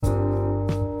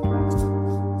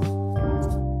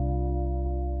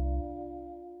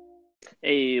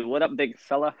Hey, what up, big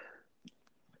fella?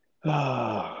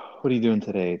 What are you doing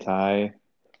today, Ty?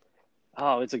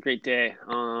 Oh, it's a great day.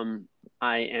 I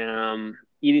am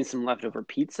eating some leftover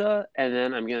pizza, and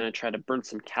then I'm gonna try to burn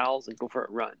some cows and go for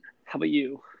a run. How about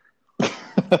you?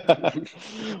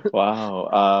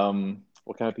 Wow.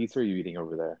 What kind of pizza are you eating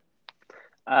over there?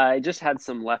 I just had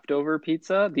some leftover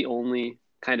pizza, the only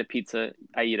kind of pizza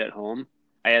I eat at home.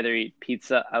 I either eat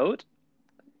pizza out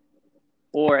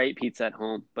or I eat pizza at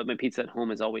home, but my pizza at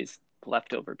home is always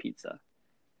leftover pizza.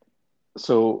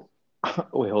 So,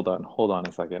 wait, hold on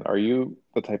a second. Are you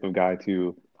the type of guy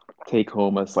to take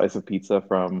home a slice of pizza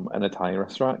from an Italian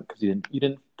restaurant because you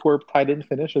didn't poor Ty didn't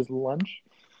finish his lunch?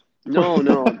 No,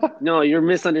 no, no, you're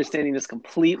misunderstanding this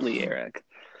completely, Eric.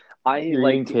 I You're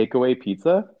like eating to takeaway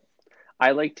pizza?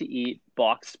 I like to eat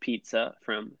boxed pizza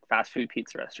from fast food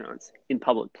pizza restaurants in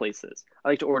public places. I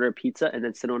like to order a pizza and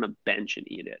then sit on a bench and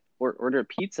eat it, or order a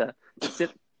pizza and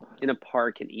sit in a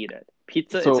park and eat it.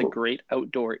 Pizza is a So great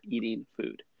outdoor eating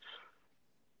food.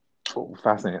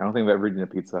 fascinating. I don't think I've ever eaten a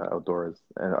pizza outdoors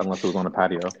unless it was on a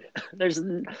patio. There's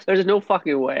there's no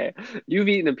fucking way you've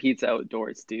eaten a pizza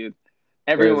outdoors, dude.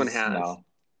 Everyone There's has. no,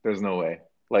 there's no way.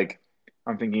 Like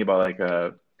I'm thinking about like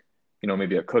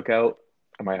maybe a cookout.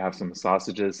 I might have some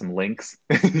sausages, some links,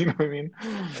 you know what I mean?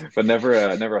 But never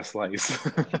a slice.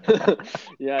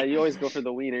 Yeah, you always go for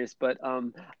the wieners, but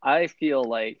I feel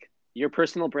like your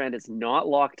personal brand is not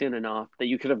locked in enough that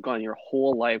you could have gone your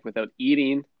whole life without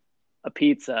eating a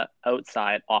pizza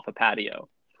outside off a patio.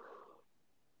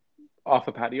 Off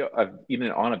a patio? I've eaten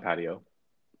it on a patio.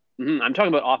 I'm talking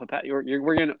about off a patio.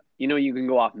 We're gonna, you can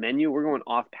go off menu. We're going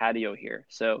off patio here.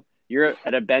 So you're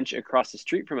at a bench across the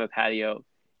street from a patio,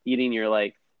 eating your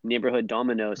like neighborhood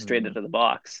Domino straight out Mm, of the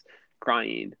box,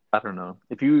 crying, I don't know.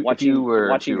 If you were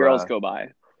watching to girls go by.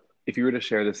 if you were to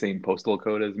share the same postal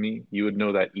code as me, you would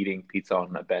know that eating pizza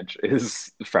on a bench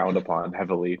is frowned upon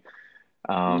heavily.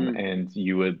 Mm, And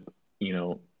you would, you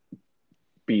know,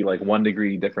 be like 1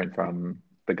 degree different from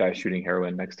the guy shooting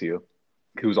heroin next to you,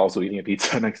 who's also eating a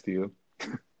pizza next to you.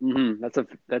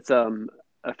 that's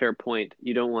a fair point.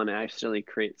 You don't want to actually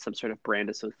create some sort of brand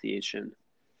association.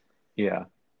 Yeah.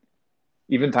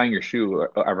 Even tying your shoe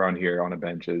around here on a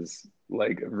bench is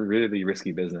like really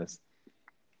risky business.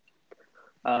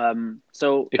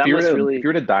 So If that you were must to if really, you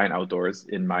were to dine outdoors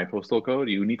in my postal code,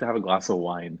 you need to have a glass of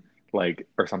wine, like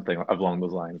or something along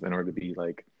those lines, in order to be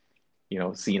like,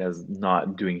 seen as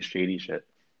not doing shady shit.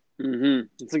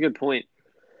 it's a good point.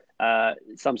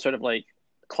 Some sort of like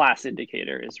class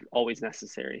indicator is always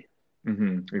necessary.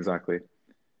 Exactly.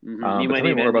 You But might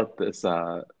even,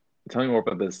 tell me more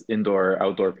about this indoor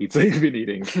outdoor pizza you've been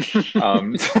eating.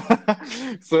 Um,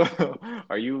 so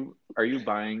are you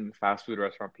buying fast food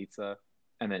restaurant pizza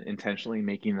and then intentionally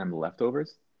making them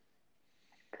leftovers?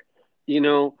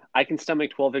 I can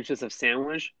stomach 12 inches of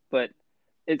sandwich, but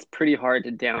it's pretty hard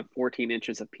to down 14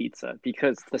 inches of pizza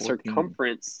because the 14.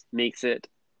 circumference makes it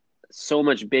so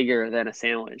much bigger than a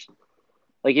sandwich.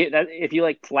 Like if you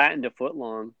like flattened a foot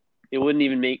long, it wouldn't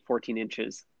even make 14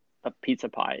 inches of pizza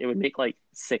pie. It would make like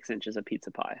 6 inches of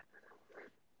pizza pie.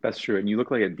 That's true. And you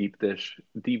look like a deep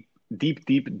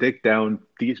dick down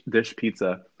deep dish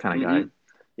pizza kind of hmm guy.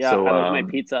 Yeah, So I like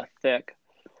my pizza thick.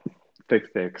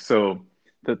 thick. So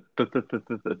the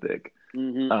thick.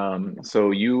 hmm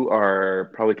So you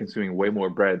are probably consuming way more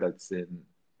bread that's in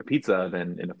a pizza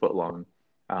than in a foot long,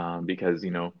 because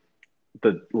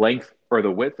the length or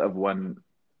the width of one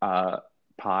uh,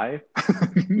 pie,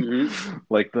 hmm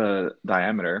like the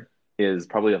diameter, is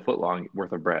probably a foot long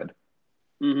worth of bread.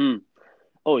 hmm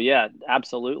Oh yeah,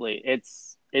 absolutely.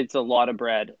 It's a lot of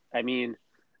bread. I mean,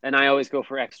 and I always go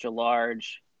for extra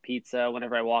large pizza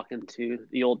whenever I walk into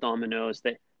the old Domino's.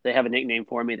 They have a nickname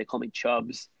for me. They call me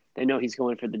Chubbs. They know he's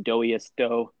going for the doughiest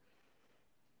dough.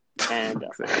 And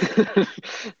Fuck's sake.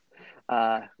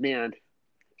 man,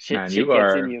 shit Man, shit you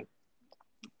gets in are you.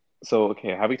 so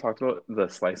okay. Have we talked about the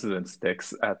slices and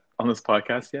sticks at on this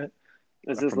podcast yet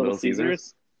Is this from Little Little Caesars?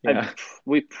 Caesars? I Yeah.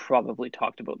 we probably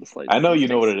talked about the I slices know and you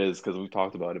know what sticks. it is because we've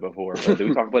talked about it before, but did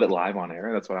we talk about it live on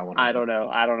air? That's what I want I to don't know.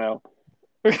 I don't know.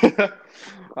 know.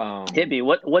 Hit Um, me.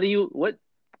 What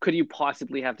could you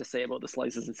possibly have to say about the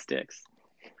slices and sticks?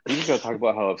 we just gotta talk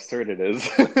about how absurd it is.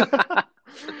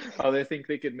 How they think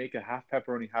they could make a half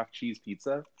pepperoni, half cheese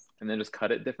pizza and then just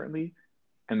cut it differently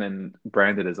and then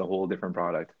brand it as a whole different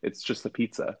product. It's just a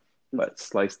pizza, but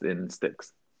sliced in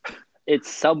sticks. It's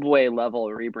Subway level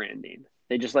rebranding.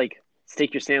 They just like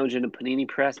stick your sandwich in a panini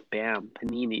press, bam,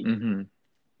 panini. hmm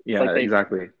It's like Yeah, they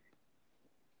exactly.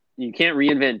 you can't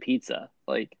reinvent pizza.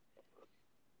 Like,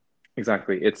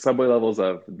 Exactly. It's Subway levels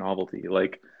of novelty.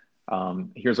 Like,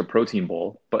 Here's a protein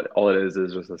bowl, but all it is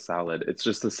just a salad. It's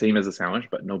just the same as a sandwich,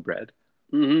 but no bread.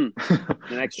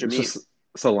 Mm-hmm. An extra It's meat. just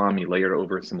salami layered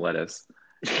over some lettuce,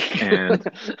 and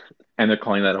they're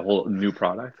calling that a whole new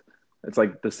product. It's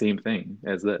like the same thing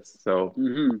as this. So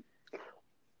Hmm.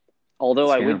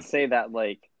 Although I would scam. say that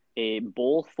like a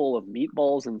bowl full of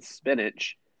meatballs and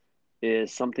spinach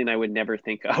is something I would never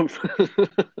think of.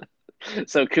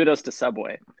 So kudos to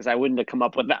Subway because I wouldn't have come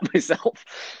up with that myself.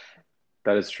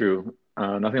 That is true.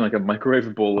 Nothing like a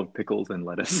microwave bowl of pickles and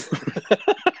lettuce.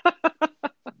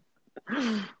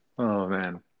 Oh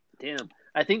man. Damn.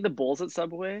 I think the bowls at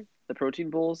Subway, the protein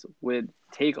bowls, would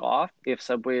take off if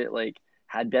Subway like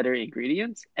had better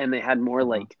ingredients and they had more Uh-huh.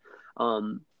 like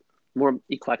um more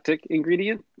eclectic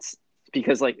ingredients.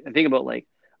 Because like I think about like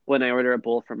when I order a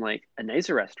bowl from like a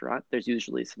nicer restaurant, there's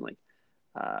usually some like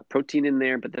protein in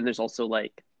there, but then there's also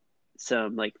like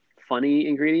some like funny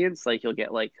ingredients. Like you'll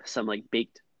get like some like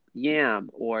baked yam,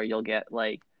 or you'll get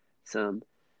like some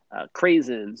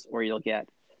craisins, or you'll get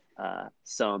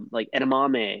some like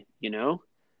edamame,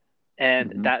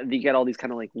 and Hmm. that you get all these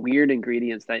kind of like weird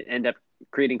ingredients that end up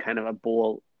creating kind of a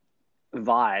bowl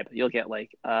vibe. You'll get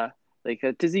like a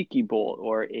tzatziki bowl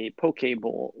or a poke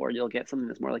bowl, or you'll get something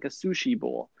that's more like a sushi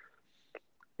bowl.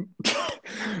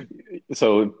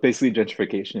 So basically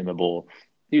gentrification in a bowl.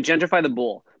 You gentrify the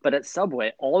bowl, but at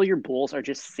Subway, all your bowls are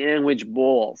just sandwich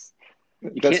bowls.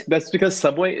 You That's can't. that's because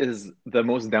Subway is the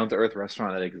most down-to-earth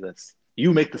restaurant that exists.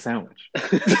 You make the sandwich.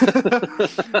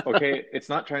 Okay, it's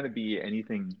not trying to be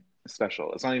anything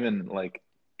special. It's not even like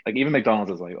even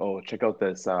McDonald's is like, oh, check out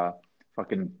this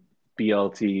fucking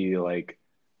BLT like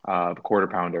quarter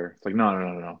pounder. It's like, no, no,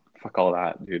 no, no, no. Fuck all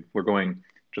that, dude. We're going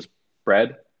just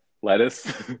bread, lettuce,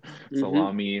 Hmm.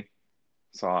 salami,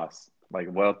 sauce. Like,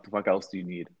 what the fuck else do you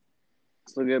need?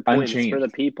 So good point. It's for the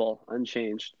Unchanged. people,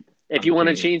 unchanged. If you want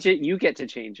to Unchanged. change it, you get to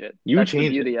change it. You That's the change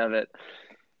it. beauty of it.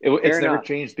 Fair It's never enough.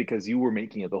 changed because you were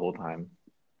making it the whole time.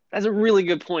 That's a really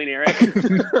good point, Eric.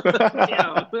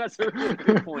 Damn, that's a really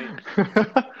good point.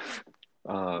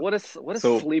 uh, What a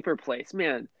so sleeper place,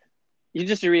 man. You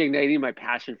just reigniting my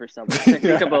passion for Subway because I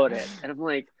think yeah. about it and I'm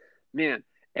like, man,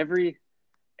 every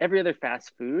every other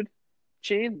fast food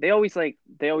chain, they always like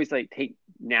take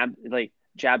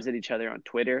jabs at each other on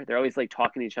Twitter. They're always like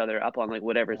talking to each other up on like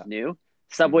whatever's Yeah. new.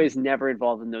 Subway Mhm. is never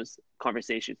involved in those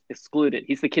conversations. Excluded.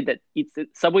 He's the kid that eats it.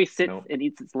 Subway sits No, and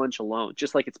eats its lunch alone,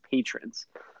 just like its patrons.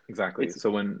 exactly. It's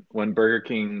So when Burger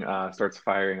King starts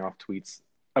firing off tweets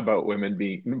about women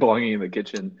being belonging in the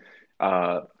kitchen,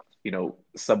 uh,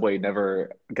 Subway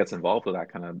never gets involved with that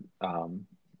kind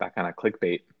of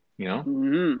clickbait, you know?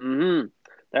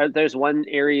 mm-hmm. There's one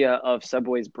area of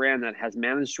Subway's brand that has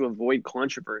managed to avoid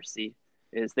controversy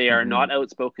is they are Hmm. not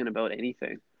outspoken about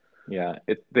anything. Yeah,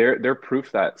 they're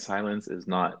proof that silence is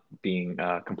not being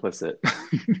complicit.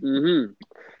 Hmm.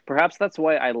 Perhaps that's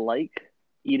why I like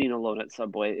eating alone at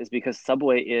Subway is because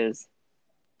Subway is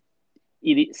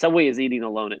eating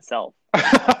alone itself,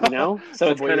 So it's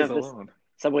Subway kind is of this alone.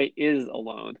 Subway is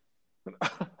alone,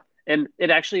 and it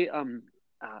actually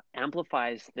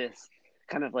amplifies this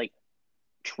kind of like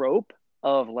trope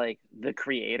of like the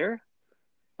creator,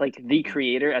 like the Hmm.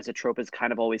 creator as a trope is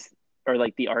kind of always, or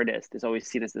like the artist is always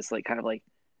seen as this like kind of like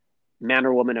man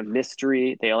or woman of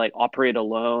mystery. They like operate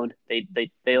alone. They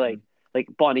Hmm. like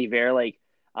Bon Iver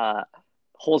uh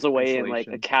holes away in like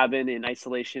a Isolation. cabin in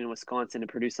isolation in Wisconsin to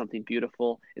produce something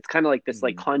beautiful. It's kind of like this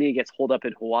like Hmm. Kanye gets holed up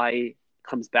in Hawaii,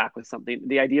 comes back with something.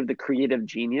 The idea of the creative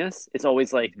genius is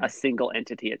always like Hmm. a single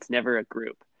entity. It's never a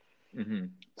group. Hmm.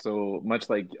 So much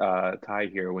like Ty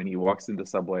here, when he walks into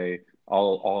Subway,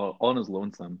 all on his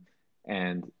lonesome,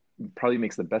 and probably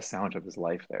makes the best sandwich of his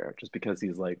life there, just because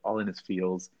he's like all in his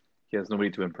feels. He has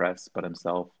nobody to impress but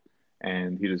himself,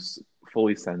 and he just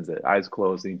fully sends it, eyes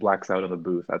closed, and he blacks out of the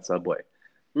booth at Subway.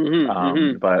 Mm-hmm,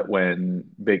 mm-hmm. But when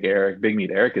Big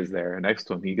Meat Eric is there next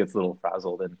to him, he gets a little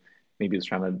frazzled and maybe he's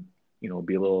trying to,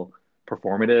 be a little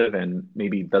performative and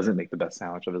maybe doesn't make the best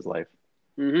sandwich of his life.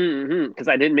 Mm-hmm, because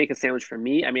I didn't make a sandwich for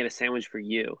me. I made a sandwich for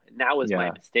you, and that was my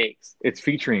Yeah, mistakes. it's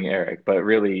featuring Eric, but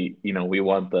really, we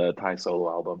want the Thai solo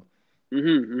album.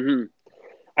 Mm-hmm, mm-hmm.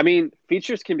 I mean,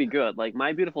 features can be good. Like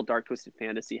My Beautiful Dark Twisted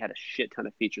Fantasy had a shit ton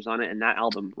of features on it, and that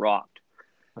album rocked.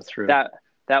 That's true. That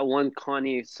that one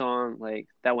Kanye song, like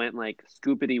that went like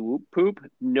scoopity whoop poop,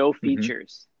 no Hmm.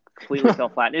 features, completely fell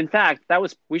flat. In fact, that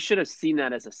was we should have seen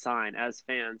that as a sign as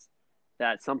fans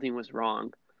that something was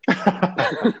wrong.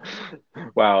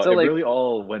 Wow, So it like, really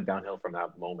all went downhill from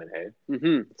that moment, hey?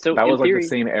 so That in was like the theory,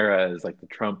 same era as like the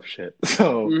Trump shit.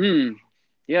 So, yeah,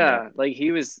 yeah, like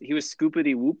he was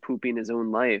scoopity whoop pooping his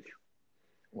own life.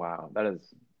 wow, that is,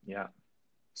 yeah.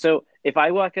 So if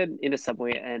I walk into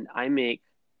Subway and I make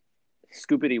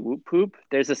scoopity whoop poop,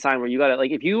 there's a sign where you gotta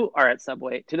like if you are at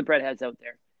Subway to the breadheads out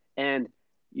there and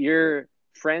your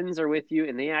friends are with you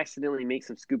and they accidentally make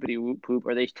some scoopity whoop poop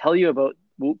or they tell you about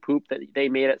whoop poop that they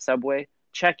made at Subway,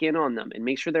 check in on them and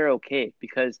make sure they're okay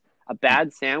because a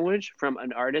bad sandwich from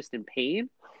an artist in pain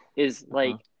is Uh-huh.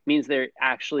 like means they're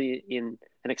actually in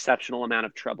an exceptional amount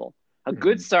of trouble. A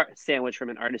good Mhm. sandwich from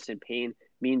an artist in pain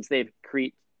means they've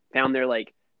found their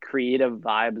like creative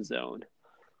vibe zone.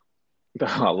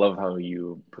 I love how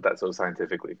you put that so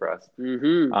scientifically for us.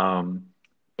 Mm-hmm. Um,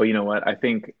 but you know what? I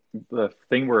think the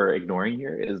thing we're ignoring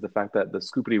here is the fact that the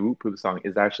Scoopity Whoop Poop song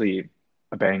is actually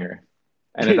a banger,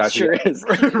 and it's It actually sure is.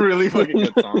 a really fucking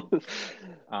good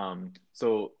song.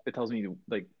 So it tells me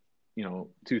like,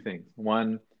 two things.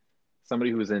 One,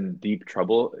 somebody who's in deep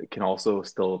trouble can also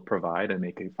still provide and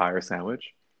make a fire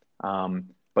sandwich.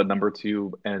 But number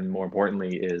two, and more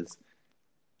importantly, is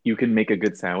you can make a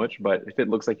good sandwich, but if it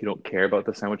looks like you don't care about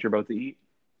the sandwich you're about to eat,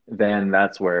 then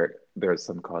that's where there's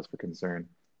some cause for concern.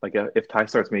 Like if Ty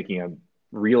starts making a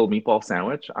real meatball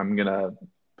sandwich, I'm gonna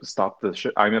stop the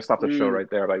show Mm, right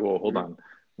there. Like, whoa, hold mm-hmm, on,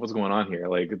 what's going on here?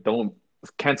 Like, don't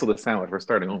cancel the sandwich. We're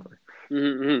starting over.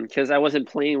 mm-hmm, because I wasn't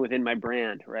playing within my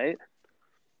brand, right?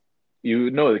 You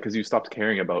know, because you stopped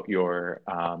caring about your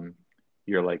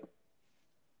like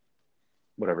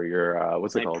whatever your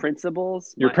what's it My called?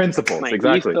 principles, Your my principles, my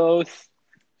exactly. ethos.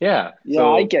 Yeah. Yeah,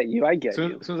 I So get you. I get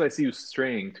soon, you. as soon as I see you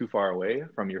straying too far away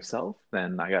from yourself,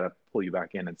 then I gotta pull you back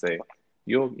in and say,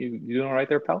 you doing all right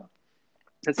there, pal?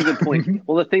 That's a good point.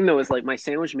 Well, the thing though is like my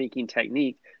sandwich making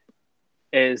technique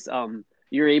is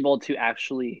you're able to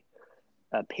actually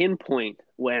pinpoint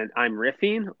when I'm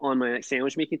riffing on my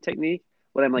sandwich making technique,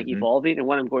 when I'm like Hmm. evolving, and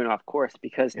when I'm going off course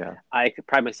because Yeah. I could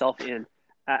pride myself in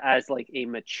as like a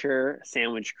mature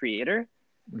sandwich creator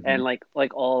and Hmm.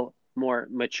 like all more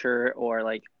mature or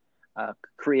like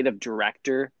creative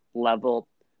director level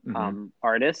Hmm.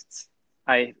 artists.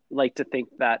 I like to think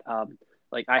that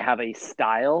like I have a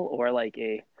style or like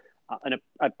an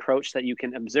approach that you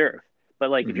can observe. But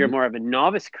like if you're Hmm. more of a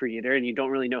novice creator and you don't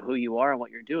really know who you are and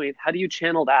what you're doing, how do you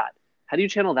channel that? How do you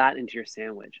channel that into your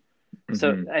sandwich?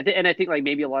 So Hmm. and I think like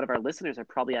maybe a lot of our listeners are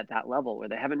probably at that level where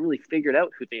they haven't really figured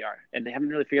out who they are and they haven't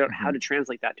really figured out how Hmm. to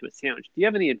translate that to a sandwich. Do you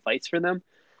have any advice for them?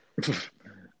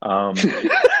 Um,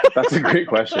 that's a great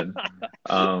question.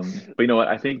 But you know what?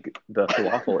 I think the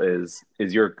falafel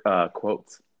is your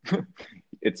quotes.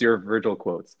 It's your Virgil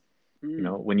quotes.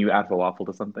 Mm, When you add falafel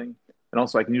to something. And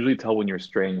also, I can usually tell when you're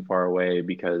straying far away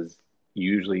because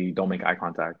you usually don't make eye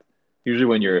contact. Usually,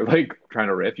 when you're like trying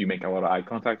to riff, you make a lot of eye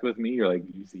contact with me. You're like,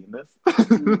 "You seeing this?"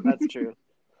 that's true.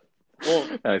 Well,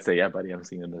 And I say, "Yeah, buddy, I'm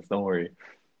seeing this. Don't worry."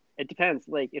 it depends.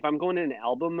 Like if I'm going in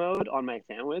album mode on my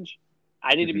sandwich,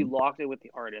 I need to be Hmm. locked in with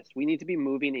the artist. We need to be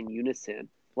moving in unison,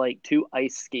 like two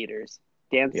ice skaters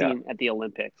Yeah, dancing at the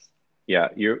Olympics. yeah.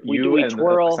 You We you we and the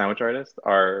twirl. sandwich artist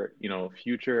are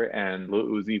Future and Lil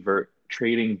Uzi Vert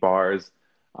trading bars,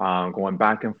 going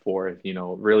back and forth.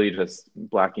 Really just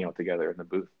blacking out together in the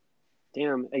booth.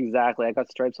 Damn, exactly. I got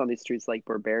stripes on these streets like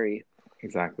Burberry.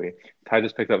 Exactly. Ty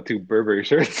just picked up two Burberry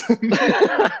shirts,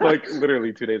 like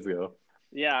literally 2 days ago.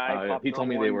 Yeah, I copped He not told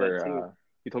me they one but were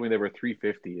two.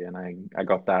 $350, and I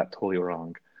got that totally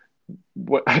wrong.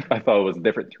 What I thought it was a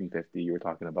different 350 you were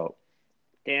talking about.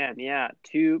 Damn, yeah,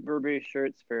 two Burberry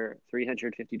shirts for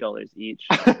 $350 each.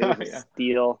 It was a Yeah,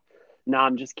 steal. No,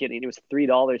 I'm just kidding. It was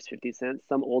 $3.50.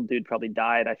 Some old dude probably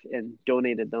died and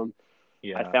donated them. I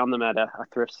yeah. found them at a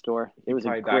thrift store. It He was a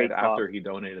probably died great cop. after he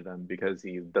donated them because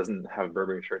he doesn't have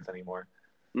Burberry shirts anymore.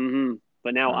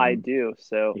 But now I Um, do,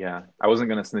 so yeah, I wasn't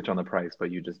gonna snitch on the price,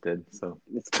 but you just did. So,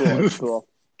 it's cool. It's cool.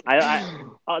 I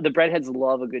the breadheads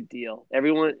love a good deal.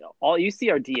 Everyone, all you see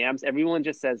our DMs. Everyone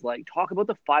just says like, talk about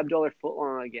the $5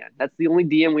 footlong again. That's the only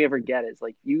DM we ever get. Is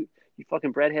like you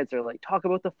fucking breadheads are like, talk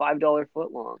about the $5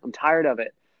 footlong. I'm tired of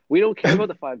it. We don't care about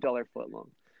the $5 footlong.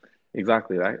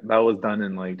 exactly. That was done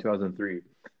in like 2003.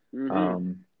 Mm-hmm.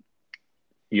 Um,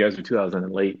 you guys are 2000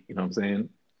 and late. You know what I'm saying?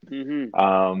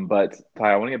 Mm-hmm. But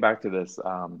Ty, I want to get back to this,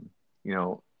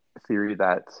 theory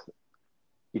that,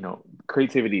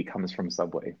 creativity comes from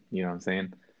Subway. You know what I'm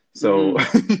saying? So,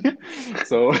 Mm-hmm.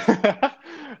 so,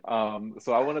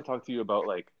 so I want to talk to you about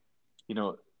like, you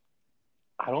know,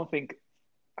 I don't think,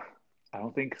 I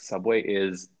don't think Subway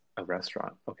is a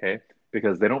restaurant, okay?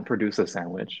 Because they don't produce a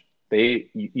sandwich.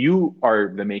 You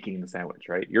are the making the sandwich,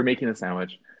 right? You're making the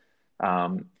sandwich.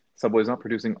 Subway's not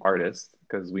producing artists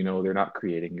because we know they're not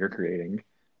creating, you're creating.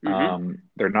 Mm-hmm.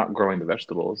 They're not growing the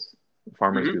vegetables.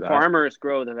 Farmers Mm-hmm. do that. Farmers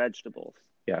grow the vegetables,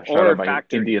 Yeah, shout out or my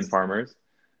Indian factories. farmers.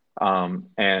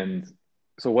 And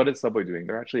So what is Subway doing?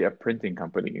 They're actually a printing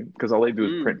company because all they do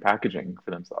is Mm, print packaging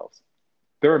for themselves.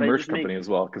 They're a they merch just make. company as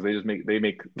well because they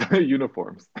make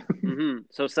uniforms.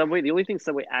 So Subway, the only thing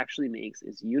Subway actually makes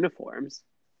is uniforms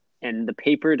and the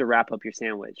paper to wrap up your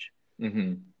sandwich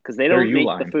Hmm. because they They're don't make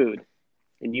the Uline. food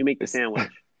and you make the It's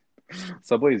sandwich.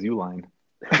 Subway's Uline.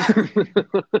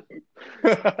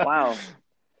 Wow,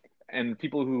 And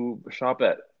people who shop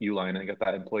at Uline and get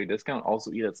that employee discount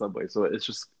also eat at Subway. So it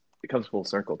comes full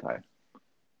circle, Ty.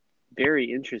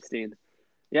 very interesting.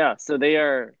 Yeah, so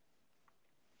they're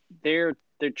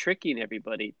tricking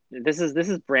everybody. This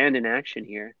is brand in action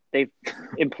here. They've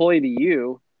employed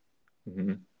you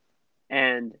Hmm.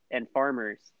 and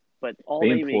farmers, but all They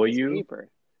they employ make is you, paper.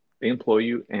 they employ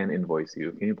you and invoice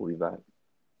you. Can you believe that?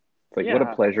 It's like what a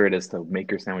Yeah. pleasure it is to make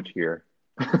your sandwich here.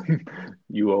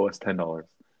 You owe us $10.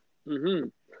 hmm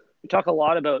We talk a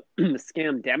lot about the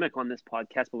scamdemic on this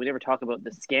podcast, but we never talk about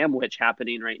the scam witch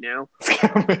happening right now.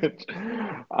 Sandwich.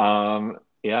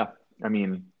 Yeah. I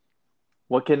mean,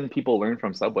 what can people learn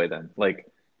from Subway then? Like,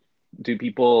 do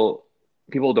people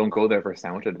don't go there for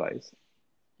sandwich advice?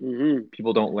 hmm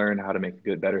People don't learn how to make a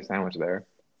good, better sandwich there.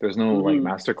 There's no like hmm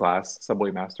master class,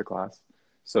 Subway master class.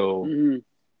 So, hmm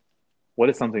what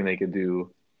is something they could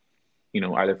do,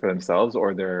 either for themselves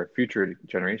or their future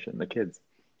generation, the kids?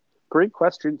 Great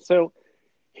question. So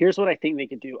here's what I think they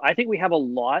could do. I think we have a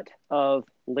lot of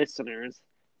listeners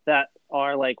that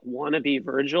are like wannabe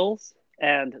Virgils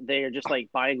and they are just like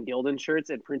buying Gildan shirts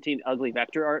and printing ugly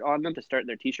vector art on them to start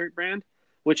their t-shirt brand,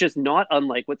 which is not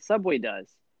unlike what Subway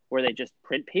does, where they just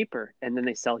print paper and then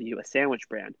they sell you a sandwich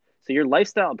brand. So your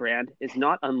lifestyle brand is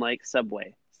not unlike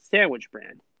Subway sandwich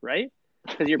brand, right?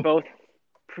 Because you're both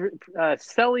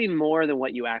selling more than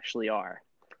what you actually are.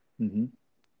 Hmm.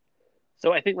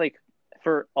 So I think like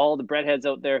for all the breadheads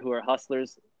out there who are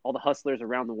hustlers, all the hustlers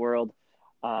around the world,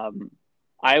 um,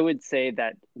 I would say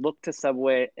that look to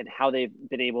Subway and how they've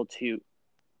been able to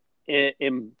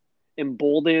em-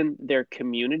 embolden their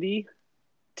community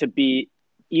to be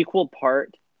equal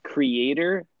part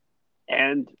creator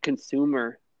and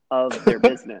consumer of their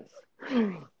business.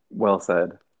 Well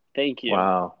said. Thank you.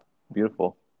 Wow.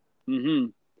 Beautiful. hmm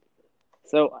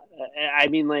So I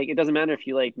mean, like, it doesn't matter if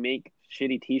you like make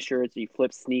shitty T-shirts, you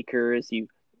flip sneakers, you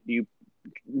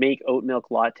make oat milk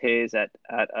lattes at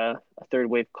a third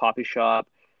wave coffee shop.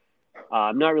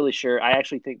 I'm not really sure. I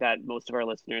actually think that most of our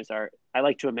listeners are. I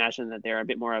like to imagine that they're a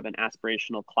bit more of an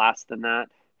aspirational class than that.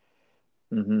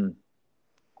 Hmm.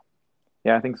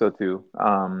 Yeah, I think so too.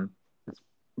 It's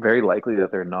very likely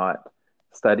that they're not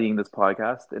studying this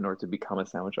podcast in order to become a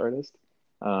sandwich artist.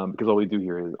 Because all we do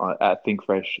here is at Think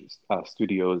Fresh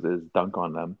Studios is dunk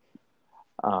on them.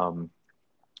 Um,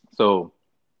 so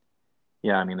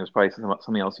yeah, I mean, there's probably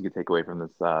something else you could take away from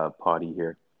this potty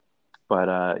here. But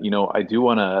I do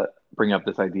want to bring up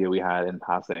this idea we had in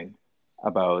passing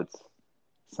about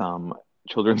some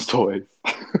children's toys,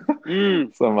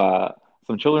 Mm, some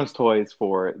some children's toys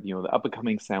for the up and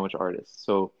coming sandwich artists.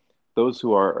 So those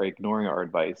who are ignoring our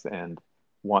advice and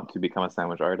want to become a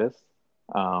sandwich artist,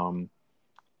 um,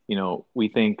 we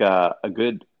think a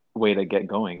good way to get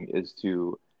going is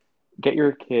to get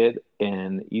your kid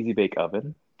an easy bake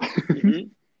oven. hmm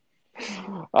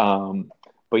Um,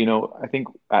 but I think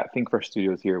at Think Fresh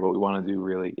Studios here, what we want to do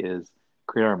really is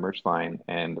create our merch line,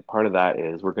 and part of that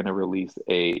is we're going to release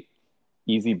a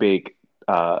easy bake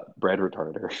bread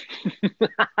retarder.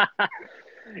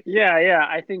 Yeah.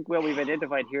 I think what we've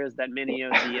identified here is that many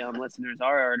of the listeners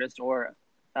are artists or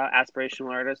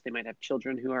aspirational artists. They might have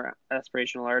children who are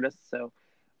aspirational artists. So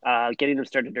getting them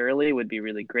started early would be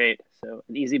really great. So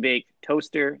an easy bake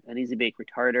toaster, an easy bake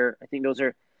retarder. I think those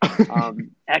are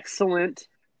excellent,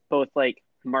 both like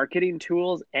marketing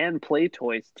tools and play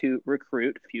toys to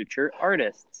recruit future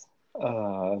artists. That's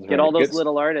Get all right. those Kids,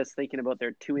 little artists thinking about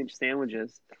their 2-inch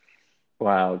sandwiches,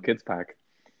 wow, kids pack.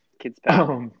 kids pack.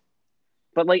 Um,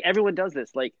 But like everyone does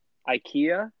this, like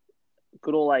IKEA,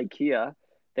 good old IKEA.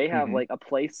 They have mhm. like a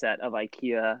play set of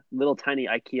IKEA, little tiny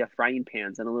IKEA frying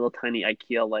pans and a little tiny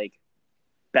IKEA like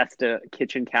Besta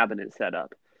kitchen cabinet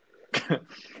setup.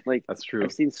 Like That's I've true.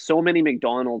 seen so many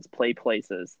McDonald's play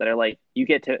places that are like you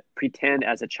get to pretend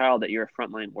as a child that you're a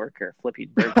frontline worker flipping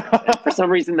burgers, and for some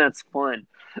reason that's fun.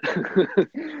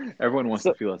 Everyone wants to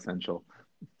so feel essential.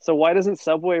 so why doesn't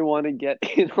Subway want to get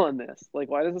in on this? Like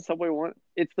why doesn't Subway want?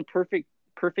 It's the perfect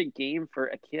game for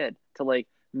a kid to like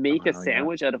make a Wow, yeah.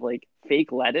 sandwich out of like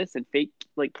fake lettuce and fake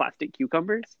like plastic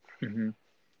cucumbers. Hmm.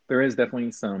 There is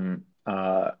definitely some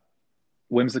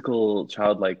whimsical,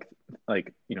 childlike,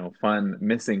 fun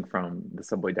missing from the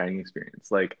Subway dining experience.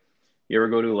 Like, you ever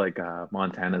go to like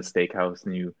Montana's Steakhouse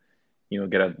and you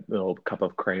get a little cup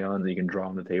of crayons that you can draw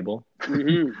on the table.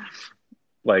 Hmm.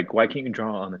 Like, why can't you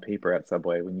draw on the paper at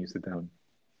Subway when you sit down?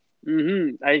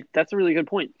 I That's a really good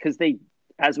point because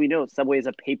as we know, Subway is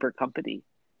a paper company.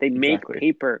 They make Exactly.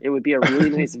 paper. It would be a really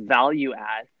nice value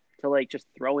add to like just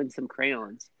throw in some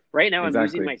crayons. Right now, I'm using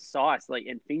Exactly. my sauce like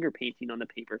and finger painting on the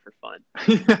paper for fun.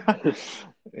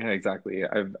 Yeah, exactly.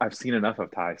 I've seen enough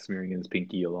of Ty smearing his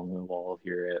pinky along the wall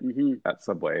here Hmm. at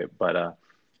Subway. But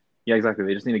yeah, exactly.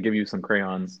 They just need to give you some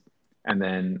crayons, and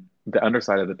then the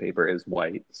underside of the paper is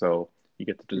white, so you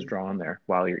get to just draw on there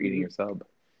while you're eating Hmm. your sub.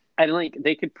 And like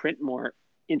they could print more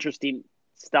interesting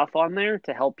stuff on there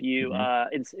to help you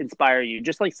Hmm. inspire you,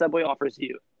 just like Subway offers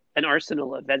you an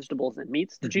arsenal of vegetables and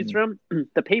meats to choose Hmm. from.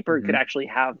 The paper could Hmm. actually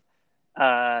have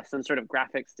some sort of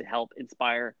graphics to help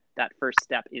inspire that first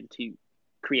step into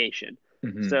creation.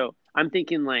 Hmm. So I'm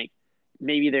thinking like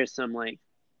maybe there's some like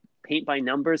paint by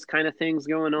numbers kind of things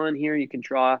going on here. You can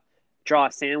draw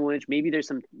a sandwich. Maybe there's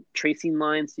some tracing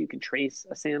lines so you can trace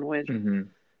a sandwich. Hmm.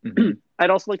 Hmm. I'd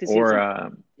also like to see Or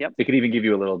some. Yep. they could even give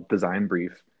you a little design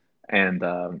brief, and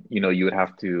you would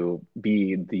have to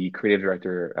be the creative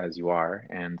director as you are,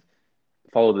 and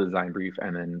follow the design brief,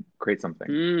 and then create something.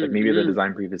 Like maybe the Mm-hmm.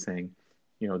 design brief is saying,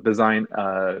 design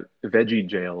veggie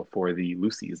jail for the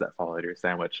Lucy's that follow your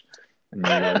sandwich, and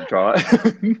then you like draw,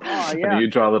 and Oh then yeah, you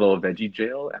draw a little veggie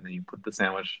jail, and then you put the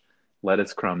sandwich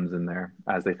lettuce crumbs in there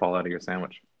as they fall out of your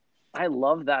sandwich. I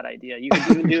love that idea. You could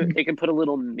even do they can put a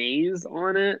little maze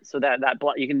on it so that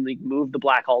you can like move the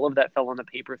black olive that fell on the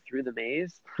paper through the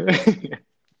maze.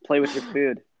 Play with your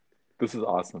food. This is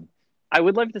awesome. I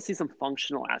would like to see some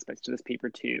functional aspects to this paper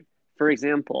too. For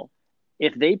example,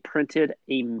 if they printed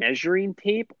a measuring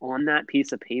tape on that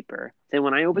piece of paper, then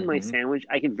when I open my Hmm. sandwich,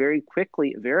 I can very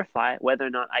quickly verify whether or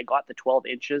not I got the 12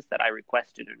 inches that I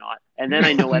requested or not. And then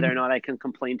I know whether or not I can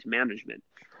complain to management.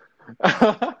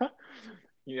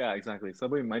 Yeah, exactly.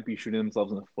 Subway might be shooting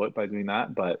themselves in the foot by doing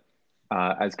that, but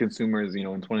as consumers, in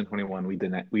 2021,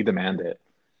 we demand it.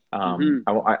 Hmm.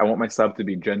 I want my sub to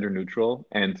be gender neutral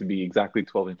and to be exactly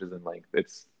 12 inches in length.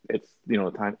 It's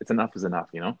time. It's enough is enough.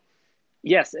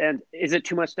 Yes, and is it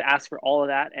too much to ask for all of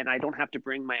that and I don't have to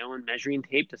bring my own measuring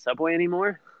tape to Subway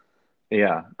anymore?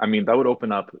 Yeah, I mean that would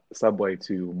open up Subway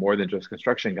to more than just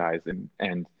construction guys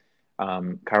and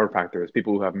chiropractors,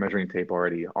 people who have measuring tape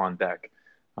already on deck.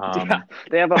 Yeah, Um,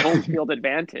 they have a home field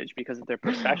advantage because of their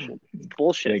profession. It's yeah,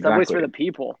 bullshit. Subway's for the exactly.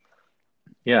 people.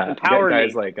 Yeah, Empower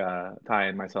guys me. like Ty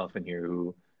and myself in here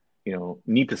who,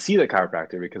 need to see the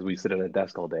chiropractor because we sit at a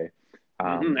desk all day.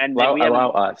 And Allow we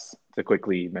allow haven't. us to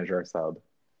quickly measure our sub.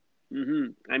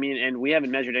 I mean, and we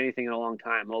haven't measured anything in a long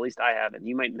time. Well, at least I haven't.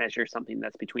 You might measure something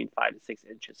that's between 5 to 6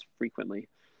 inches frequently.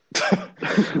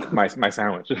 My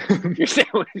sandwich. Your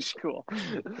sandwich, cool.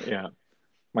 Yeah,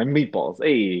 my meatballs.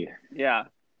 Hey. Yeah,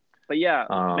 but yeah,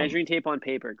 Um, measuring tape on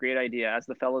paper, great idea. As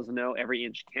the fellows know, every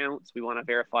inch counts. We want to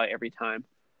verify every time.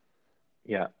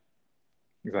 yeah,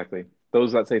 exactly.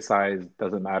 Those that say size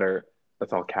doesn't matter.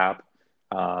 That's all cap.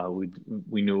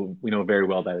 We know very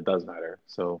well that it does matter.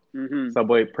 So, Hmm.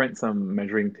 Subway, print some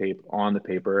measuring tape on the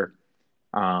paper,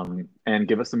 and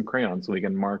give us some crayons so we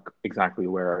can mark exactly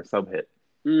where our sub hit.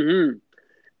 Hmm.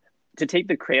 To take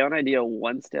the crayon idea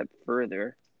one step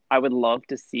further, I would love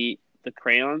to see the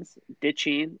crayons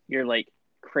ditching your like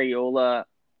Crayola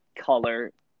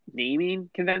color naming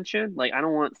convention. Like, I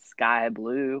don't want sky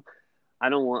blue. I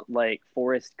don't want like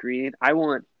forest green. I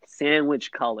want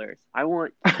sandwich colors. I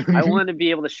want to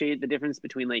be able to shade the difference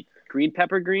between like green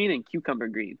pepper green and cucumber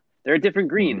green. They're a different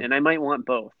green, Hmm. and I might want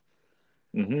both.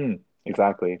 Hmm.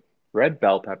 Exactly. Red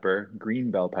bell pepper,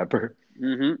 green bell pepper,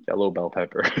 Hmm. yellow bell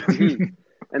pepper. Hmm.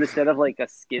 And instead of like a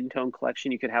skin tone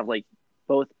collection, you could have like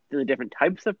both the different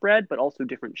types of bread, but also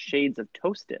different shades of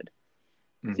toasted.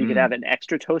 So you could have Hmm. an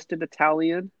extra toasted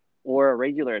Italian or a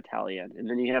regular Italian, and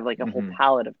then you have like a whole Hmm.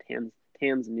 palette of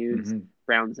tans, nudes, Hmm.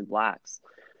 browns, and blacks.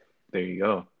 There you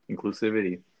go.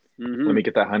 Inclusivity. Let Hmm. me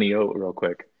get that honey oat real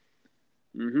quick.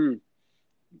 Hmm.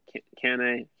 Can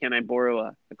I borrow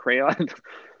a crayon?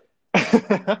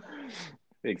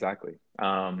 Exactly.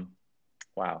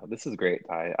 Wow, this is great,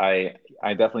 Ty.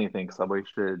 I definitely think Subway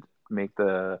should make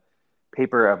the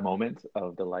paper a moment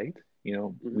of delight. Hmm.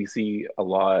 We see a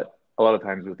lot of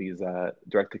times with these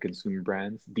direct to consumer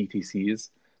brands, DTCs,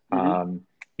 Hmm.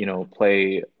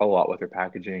 play a lot with their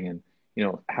packaging and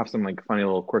have some like funny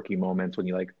little quirky moments when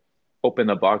you like open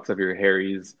the box of your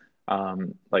Harry's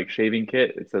like shaving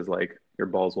kit. It says like your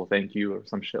balls will thank you or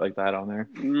some shit like that on there.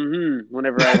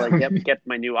 Whenever I like get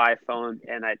my new iPhone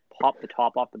and I pop the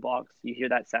top off the box, you hear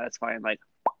that satisfying like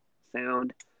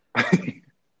sound.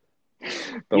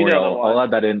 Don't You worry, know the I'll one.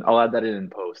 add that in. I'll add that in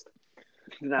post.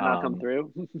 Did that not come Um,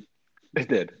 through? It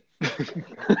did.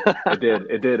 It did.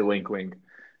 It did. Wink, wink.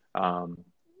 Um,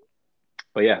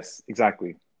 but yes,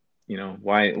 exactly.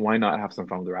 Why not have some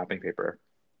fun with the wrapping paper?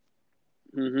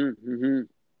 Hmm.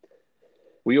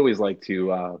 We always like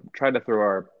to try to throw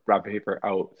our wrapping paper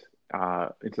out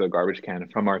into the garbage can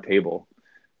from our table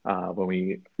when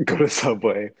we go to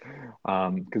Subway.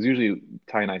 Because usually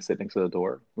Ty and I sit next to the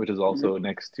door, which is Hmm. also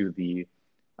next to the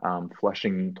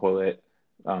flushing toilet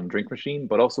drink machine,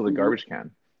 but also the Hmm. garbage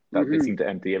can that they Hmm. seem to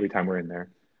empty every time we're in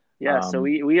there. Yeah, so Um,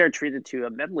 we are treated to a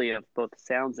medley of both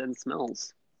sounds and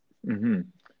smells. mhm.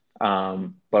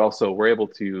 But also, we're able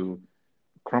to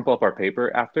crumple up our paper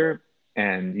after,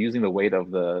 and using the weight of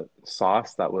the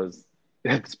sauce that was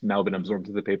it's now been absorbed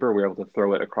to the paper, we're able to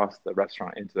throw it across the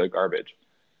restaurant into the garbage,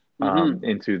 Hmm.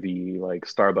 into the like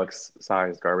Starbucks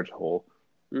size garbage hole.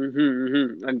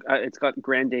 It's got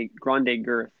grande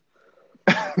girth.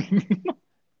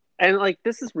 And like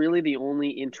this is really the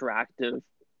only interactive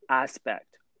aspect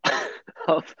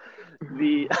of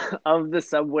the of the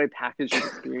Subway packaging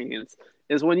experience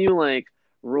is when you like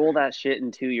roll that shit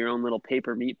into your own little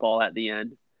paper meatball at the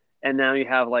end, and now you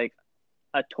have like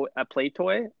a play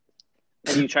toy,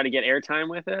 and you try to get airtime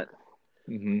with it.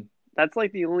 Hmm. That's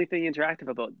like the only thing interactive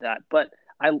about that. But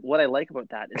I what I like about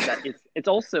that is that it's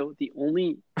also the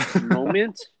only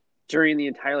moment during the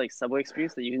entire like Subway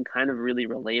experience that you can kind of really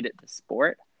relate it to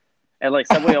sport. And like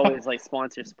Subway always like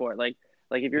sponsors sport. Like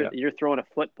if Yeah, you're throwing a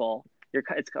football,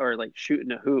 it's or like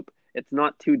shooting a hoop. It's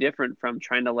not too different from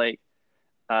trying to like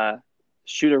uh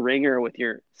shoot a ringer with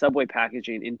your Subway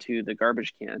packaging into the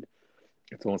garbage can.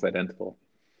 it's almost identical.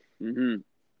 Hmm.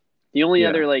 The only Yeah.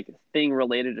 other like thing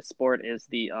related to sport is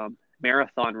the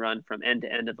marathon run from end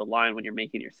to end of the line when you're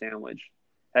making your sandwich.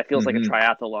 That feels like a Hmm.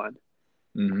 triathlon,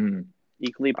 Hmm.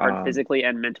 equally part Um, physically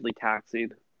and mentally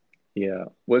taxing. yeah.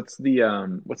 What's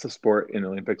the sport in the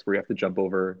Olympics where you have to jump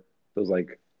over those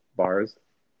like bars?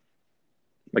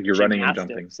 Like you're running and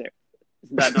jumping. Gymnastics.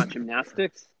 Isn't that not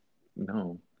gymnastics?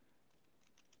 No.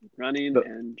 Running The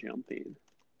and jumping.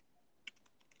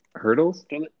 hurdles?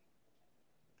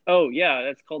 Oh yeah,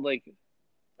 that's called like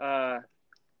uh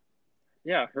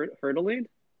yeah, hurdling.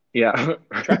 Yeah.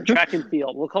 Track and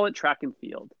field. We'll call it track and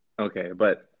field. Okay,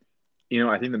 but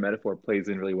I think the metaphor plays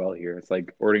in really well here. It's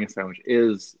like ordering a sandwich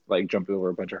is like jumping over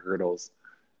a bunch of hurdles.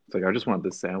 It's like I just want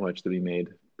this sandwich to be made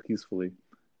peacefully.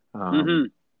 Um, Hmm.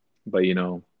 but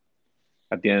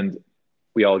at the end,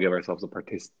 we all give ourselves a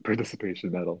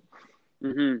participation medal.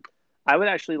 Hmm. I would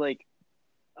actually like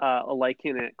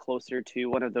liken it closer to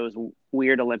one of those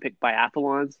weird Olympic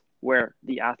biathlons where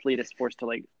the athlete is forced to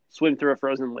like swim through a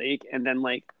frozen lake and then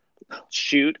like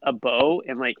shoot a bow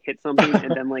and like hit something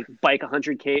and then like bike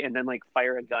 100K and then like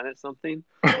fire a gun at something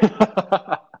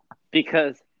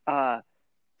because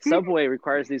Subway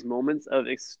requires these moments of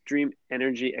extreme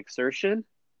energy exertion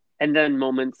and then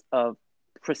moments of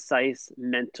precise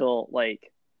mental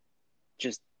like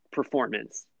just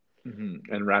performance.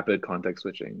 And rapid context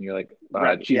switching. You're like,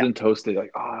 cheese Yeah, and toasted,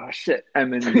 like, oh shit.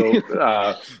 And then you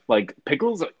go, like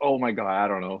pickles, like, oh my God, I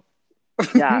don't know.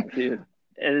 yeah, dude.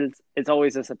 And it's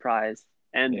always a surprise.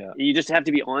 And Yeah. you just have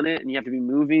to be on it and you have to be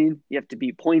moving, you have to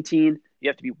be pointing, you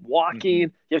have to be walking,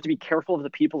 Hmm. you have to be careful of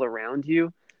the people around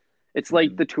you. It's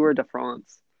like Hmm. the Tour de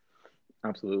France.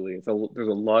 Absolutely. There's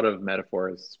a lot of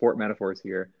metaphors, sport metaphors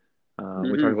here. We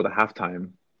talked Hmm. about the halftime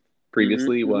Hmm.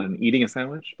 previously Hmm. when eating a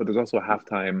sandwich, but there's also a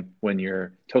halftime when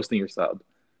you're toasting your sub.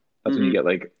 That's when you Hmm. get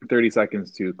like 30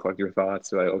 seconds to collect your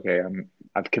thoughts. You're like, okay,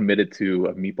 I've committed to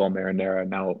a meatball marinara.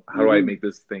 Now, how do I Hmm. make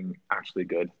this thing actually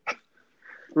good?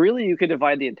 Really, you could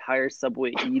divide the entire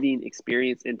Subway eating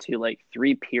experience into like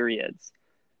three periods.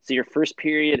 So your first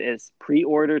period is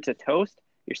pre-order to toast.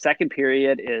 Your second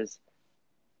period is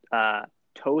uh,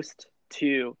 toast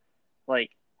to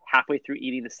like halfway through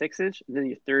eating the 6 inch. And then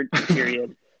your third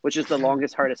period, which is the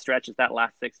longest, hardest stretch, is that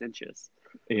last 6 inches.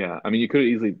 Yeah, I mean, you could have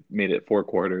easily made it 4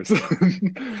 quarters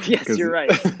Yes, because you're right.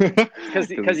 Because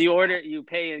because you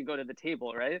pay and go to the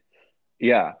table, right?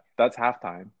 yeah, that's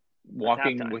halftime. That's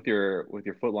Walking halftime. with your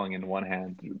foot long in one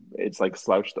hand, it's like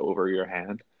slouched over your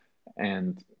hand,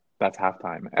 and that's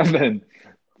halftime. And then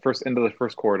first end of the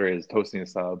first quarter is toasting a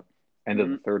sub. End of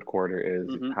the Hmm. third quarter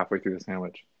is Hmm. halfway through the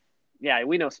sandwich. Yeah,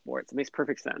 we know sports. It makes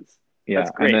perfect sense. Yeah, That's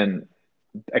and great. then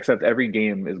except every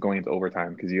game is going into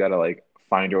overtime because you got to like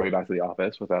find your way back to the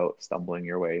office without stumbling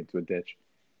your way into a ditch.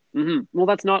 Well,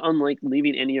 that's not unlike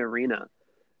leaving any arena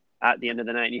at the end of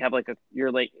the night. You have like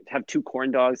you're like have two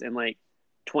corn dogs and like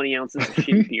 20 ounces of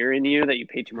shitty beer in you that you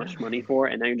paid too much money for,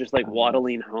 and now you're just like Uh,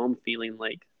 waddling home feeling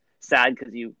like sad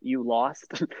because you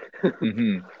lost.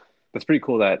 hmm That's pretty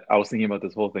cool that I was thinking about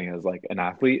this whole thing as like an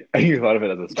athlete and you thought of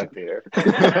it as a spectator.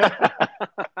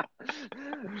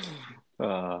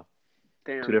 uh,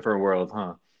 two Damn, different worlds,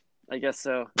 huh? I guess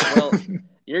so. Well,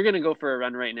 you're gonna go for a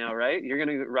run right now, right? You're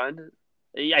gonna run.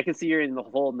 Yeah, I can see you're in the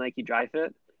whole Nike Dry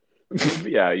Fit.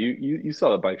 Yeah, you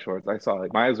saw the bike shorts. I saw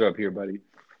like my eyes are up here, buddy.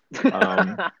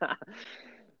 Um,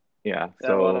 yeah,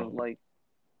 A lot of so like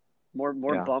more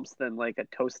yeah. bumps than like a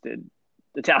toasted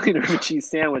Italian river cheese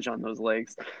sandwich on those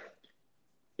legs.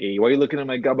 Hey, why are you looking at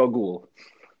my gabagool?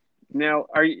 Now,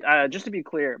 are you just to be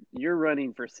clear, you're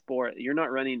running for sport. You're not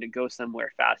running to go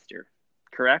somewhere faster,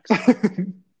 correct?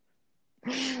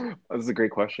 This is a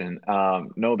great question.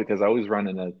 No, because I always run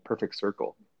in a perfect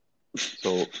circle.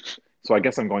 So so I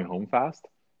guess I'm going home fast,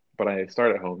 but I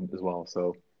start at home as well.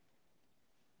 So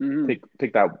Hmm.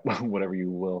 take that whatever you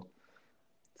will.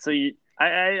 So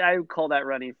I call that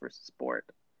running for sport.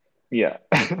 Yeah.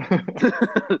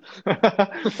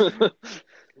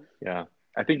 Yeah.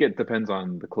 I think it depends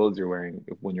on the clothes you're wearing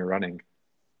when you're running.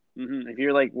 If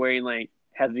you're like wearing like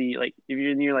heavy, like if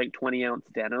you're in your like 20-ounce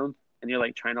denim and you're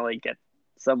like trying to like get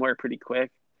somewhere pretty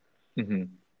quick, Hmm.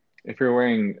 If you're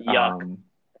wearing yuck.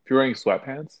 if you're wearing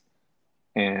sweatpants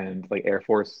and like Air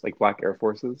Force, like black Air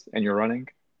Forces, and you're running,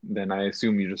 then I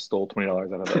assume you just stole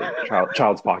 $20 out of a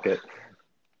child's pocket.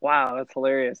 Wow, that's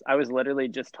hilarious. I was literally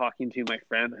just talking to my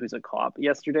friend who's a cop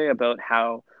yesterday about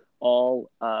how all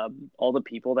the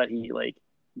people that he like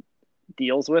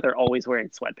deals with are always wearing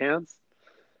sweatpants.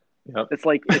 Yep. It's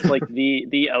like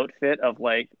the outfit of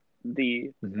like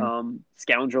the Hmm.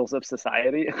 scoundrels of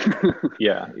society.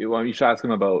 Yeah. Well, you should ask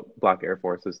him about black Air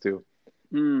Forces too.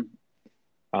 Mm,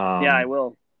 yeah, I Um,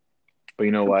 will. but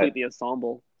you know Complete what? the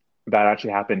ensemble. That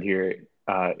actually happened here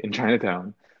in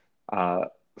Chinatown. Uh,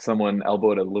 Someone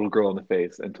elbowed a little girl in the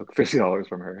face and took $50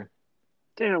 from her.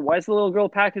 Damn, why is the little girl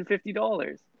packing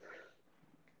 $50?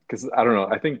 Because I don't know.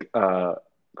 I think the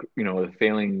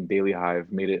failing Daily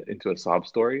Hive made it into a sob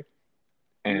story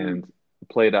Mm, and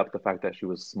played up the fact that she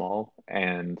was small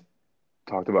and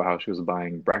talked about how she was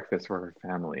buying breakfast for her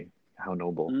family. How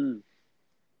noble. mm.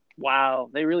 Wow,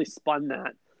 they really spun that.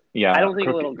 I Yeah, don't think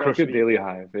a little girl should Crooked be. Daily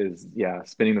Hive is yeah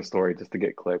spinning the story just to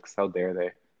get clicks. How dare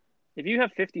they? If you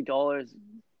have $50,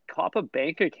 cop a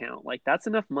bank account. Like that's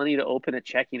enough money to open a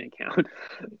checking account.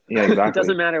 Yeah, It doesn't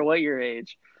exactly. matter what your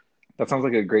age. That sounds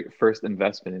like a great first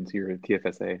investment into your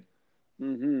TFSA.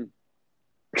 Hmm.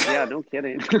 Yeah, no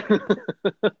kidding.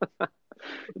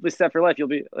 You'll be set for life. You'll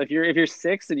be if you're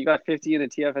six and you got 50 in a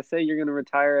TFSA, you're gonna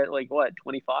retire at like what,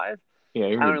 25? Yeah,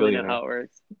 you're I gonna be don't a really know billionaire. how it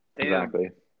works. Damn.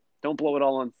 Exactly. Don't blow it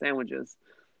all on sandwiches.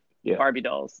 Yeah. Barbie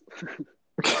dolls.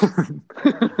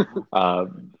 uh,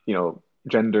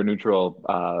 Gender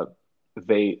neutral.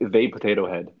 They potato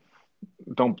head.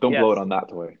 Don't blow it Yes. on that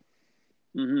toy.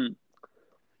 Hmm.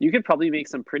 You could probably make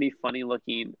some pretty funny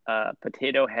looking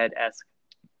potato head esque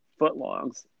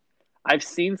footlongs. I've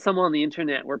seen some on the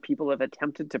internet where people have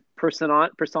attempted to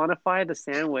personify the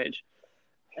sandwich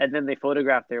and then they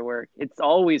photograph their work. It's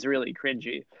always really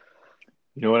cringy.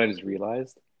 You know what I just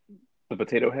realized? The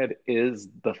potato head is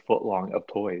the footlong of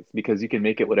toys because you can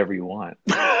make it whatever you want.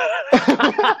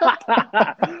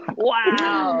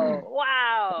 Wow.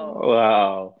 Wow.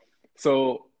 Wow.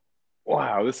 So,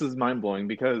 wow, this is mind blowing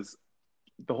because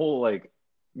the whole like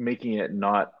making it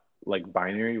not like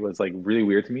binary was like really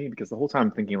weird to me because the whole time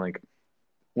I'm thinking like,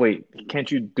 wait, can't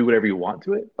you do whatever you want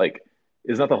to it? Like,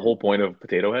 is not the whole point of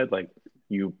Potato Head? Like,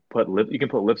 you can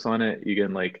put lips on it, you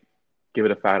can like give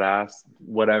it a fat ass,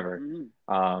 whatever. Mhm.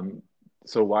 Um,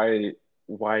 so why do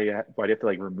you have to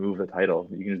like remove the title?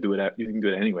 You can just do it. You can do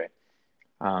it anyway.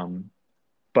 Um,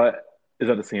 but is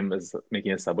that the same as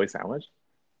making a Subway sandwich?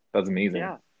 That's amazing.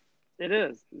 Yeah, it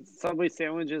is. Subway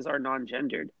sandwiches are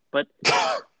non-gendered, but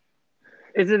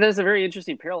there's a very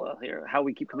interesting parallel here. How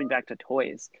we keep coming back to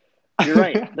toys. You're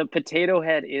right. The potato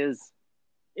head is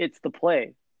it's the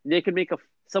play. They could make a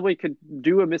Subway could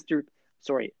do a Mr.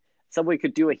 Sorry, Subway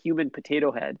could do a human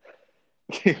potato head,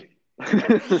 Yeah,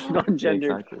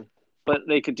 non-gendered, exactly. but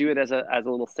they could do it as a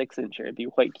little 6 incher. It'd be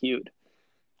quite cute.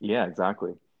 Yeah,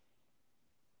 exactly.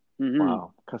 Hmm.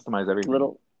 Wow. Customize everything.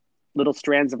 Little little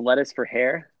strands of lettuce for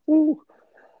hair. Ooh.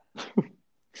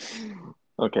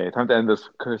 Okay, time to end this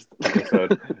cursed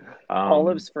episode. Um,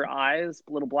 Olives for eyes,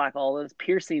 little black olives,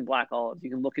 piercing black olives. You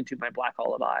can look into my black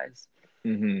olive eyes.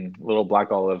 Little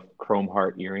black olive chrome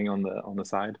heart earring on the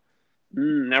side.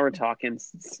 Now we're talking.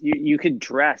 You could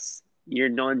dress your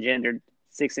non-gendered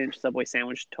 6 inch Subway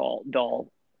sandwich tall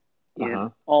doll in Uh-huh.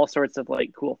 all sorts of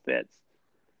like cool fits.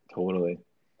 Totally.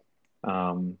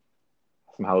 Um,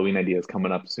 some Halloween ideas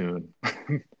coming up soon.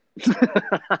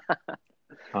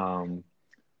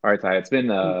 All right, Ty, it's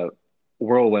been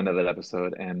whirlwind of that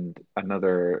episode and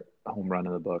another home run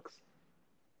in the books.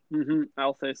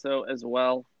 I'll say so as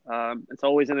well. It's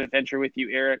always an adventure with you,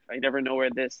 Eric. I never know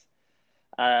where this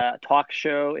talk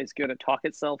show is going to talk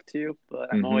itself to,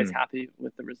 but I'm always Hmm. happy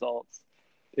with the results.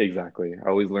 Exactly. I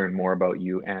always learn more about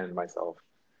you and myself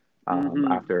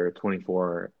hmm after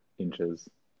 24 inches.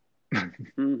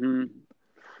 hmm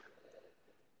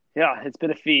Yeah, it's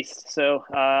been a feast. So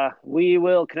we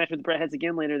will connect with the Breadheads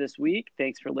again later this week.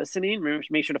 Thanks for listening. Remember,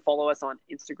 make sure to follow us on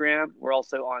Instagram. We're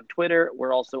also on Twitter.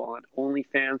 We're also on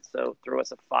OnlyFans. So throw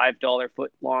us a $5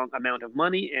 foot long amount of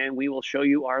money, and we will show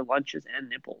you our lunches and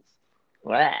nipples.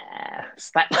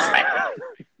 Slap, slap.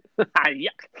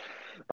 Yuck.